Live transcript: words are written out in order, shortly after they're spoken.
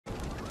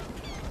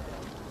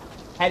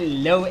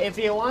Hello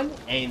everyone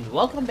and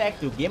welcome back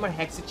to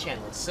GamerHex's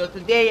channel. So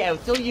today I'll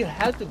tell you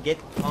how to get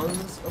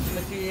tons of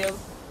material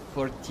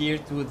for tier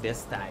 2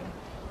 this time.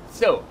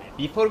 So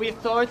before we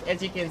start,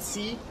 as you can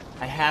see,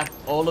 I have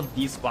all of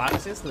these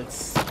boxes.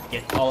 Let's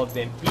get all of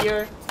them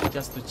here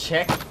just to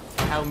check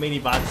how many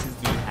boxes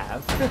we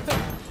have.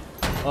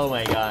 Oh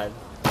my god.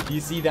 Do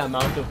you see the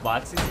amount of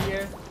boxes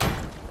here?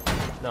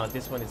 No,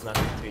 this one is not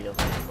material,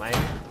 right?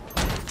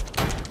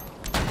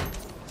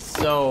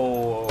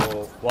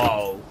 So,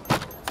 wow.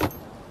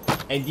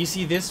 And you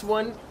see this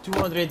one,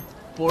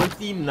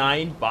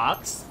 249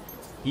 bucks.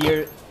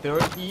 Here,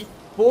 30,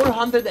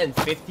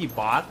 450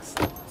 bucks,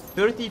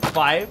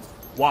 35.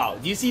 Wow,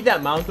 do you see the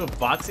amount of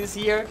boxes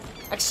here?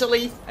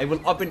 Actually, I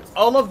will open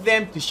all of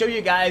them to show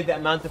you guys the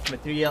amount of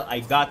material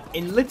I got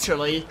in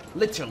literally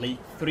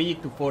 3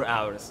 to 4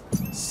 hours.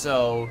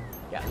 So,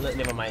 yeah,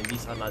 never mind.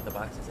 These are not the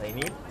boxes I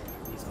need.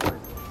 These are.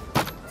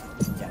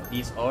 Yeah,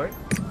 these are.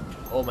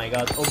 Oh my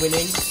god,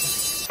 opening.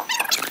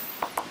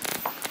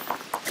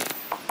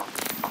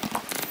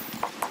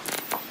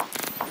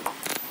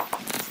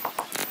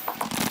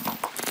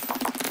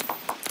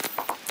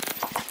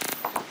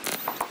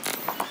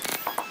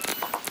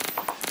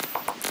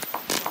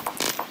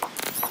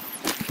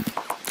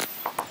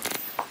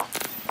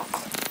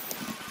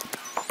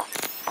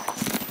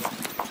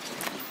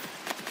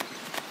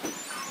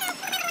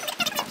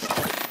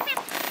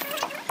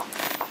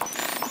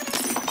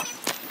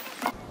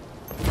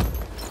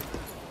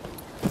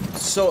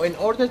 So in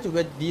order to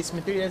get these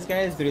materials,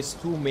 guys, there is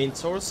two main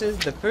sources.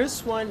 The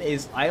first one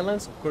is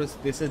islands. Of course,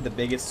 this is the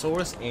biggest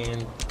source,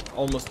 and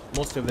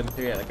most of the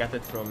material I got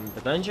it from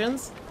the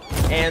dungeons.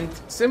 And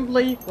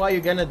simply what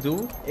you're gonna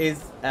do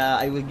is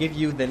I will give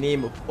you the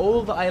name of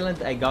all the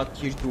islands I got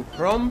tier 2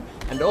 from,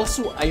 and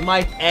also I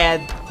might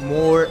add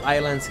more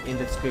islands in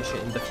the description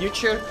in the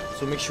future,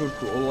 so make sure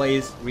to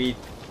always read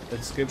the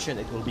description.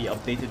 It will be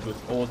updated with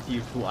all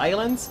tier 2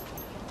 islands.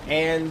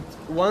 And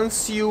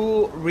once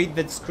you read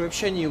the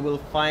description, you will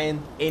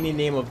find any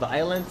name of the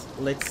island.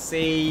 Let's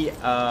say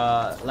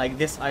like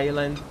this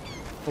island,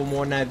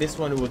 Fomona. This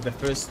one was the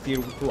first tier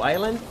 2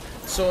 island.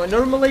 So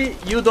normally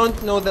you don't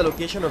know the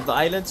location of the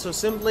island, so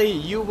simply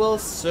you will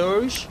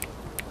search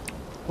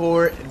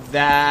for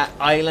the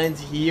island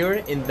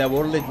here in the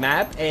world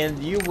map, and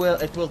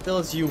it will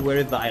tell you where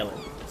is the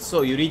island.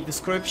 So you read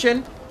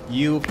description,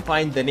 you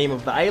find the name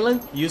of the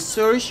island, you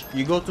search,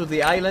 you go to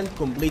the island,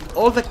 complete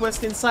all the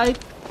quests inside,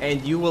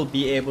 and you will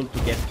be able to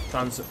get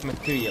tons of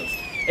materials.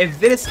 If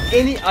there is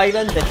any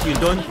island that you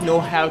don't know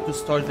how to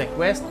start the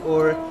quest,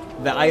 or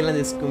the island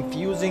is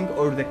confusing,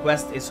 or the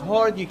quest is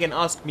hard, you can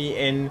ask me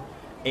in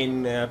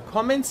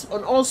comments.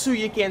 And also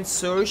you can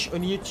search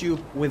on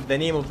YouTube with the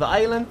name of the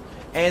island,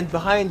 and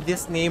behind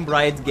this name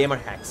write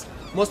GamerHex.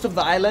 Most of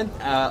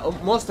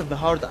the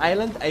hard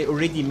island, I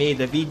already made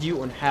a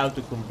video on how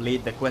to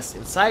complete the quest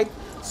inside,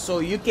 so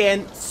you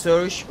can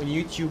search on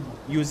YouTube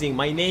using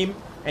my name,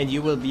 and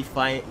you will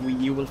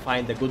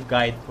find a good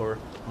guide for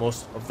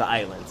most of the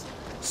islands.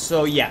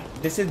 So yeah,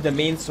 this is the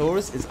main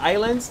source, is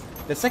islands.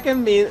 The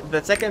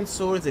second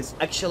source is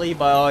actually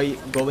by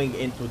going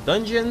into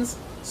dungeons.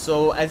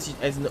 So as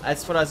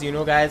far as you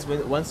know, guys,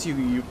 once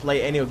you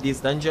play any of these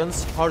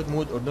dungeons, hard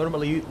mode or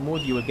normal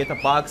mode, you will get a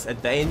box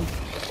at the end,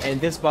 and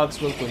this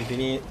box will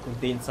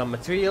contain some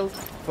material.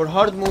 For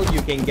hard mode,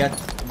 you can get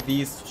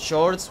these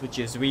shards, which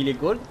is really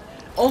good.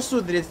 Also,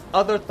 there is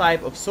other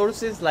type of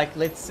sources, like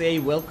let's say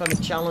welcome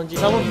challenges.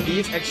 Some of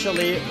these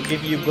actually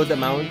give you good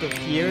amount of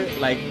here,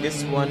 like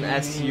this one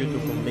asks you to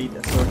complete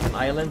a certain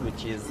island,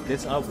 which is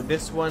this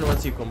one.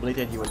 Once you complete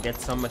it, you will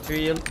get some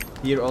material.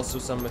 Here also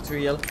some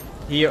material.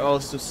 Here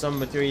also some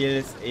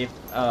materials if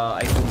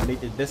I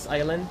completed this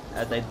island,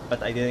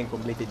 but I didn't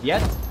complete it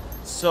yet.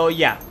 So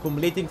yeah,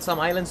 completing some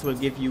islands will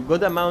give you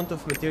good amount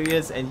of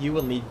materials, and you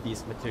will need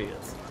these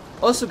materials.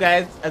 Also,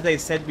 guys, as I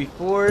said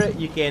before,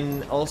 you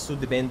can also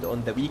depend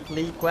on the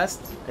weekly quest.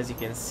 As you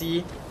can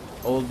see,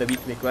 all the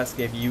weekly quests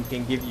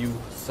can give you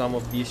some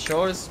of these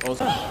shores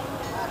also.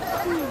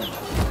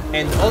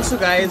 And also,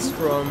 guys,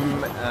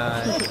 from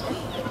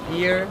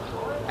here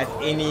at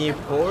any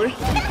port,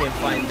 you can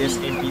find this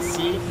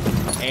NPC,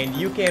 and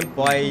you can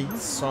buy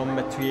some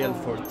material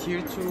for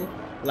tier 2.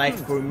 Like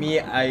for me,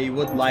 I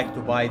would like to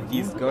buy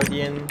these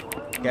guardian,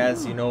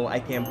 because you know I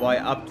can buy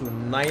up to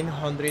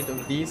 900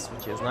 of these,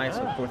 which is nice,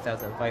 or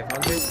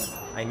 4,500.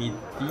 I need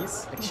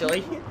these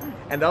actually.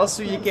 And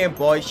also you can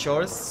buy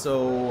shorts,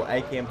 so I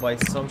can buy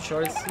some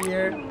shorts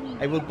here.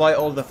 I will buy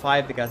all the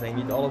 5 because I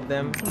need all of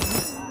them.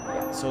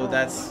 So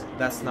that's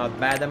not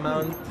bad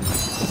amount.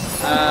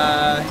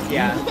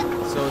 Yeah,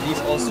 so these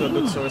also a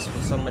good source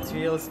for some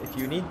materials if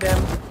you need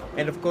them.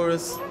 And of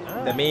course,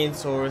 the main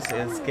source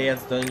is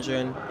Chaos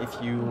Dungeon.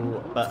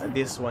 But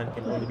this one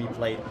can only be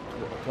played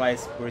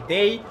twice per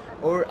day,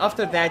 or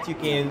after that you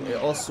can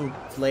also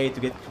play to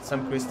get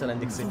some crystal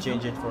and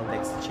exchange it from the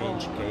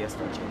exchange Chaos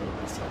Dungeon.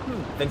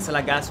 Thanks a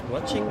lot, guys, for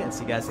watching, and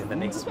see you guys in the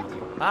next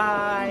video.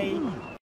 Bye.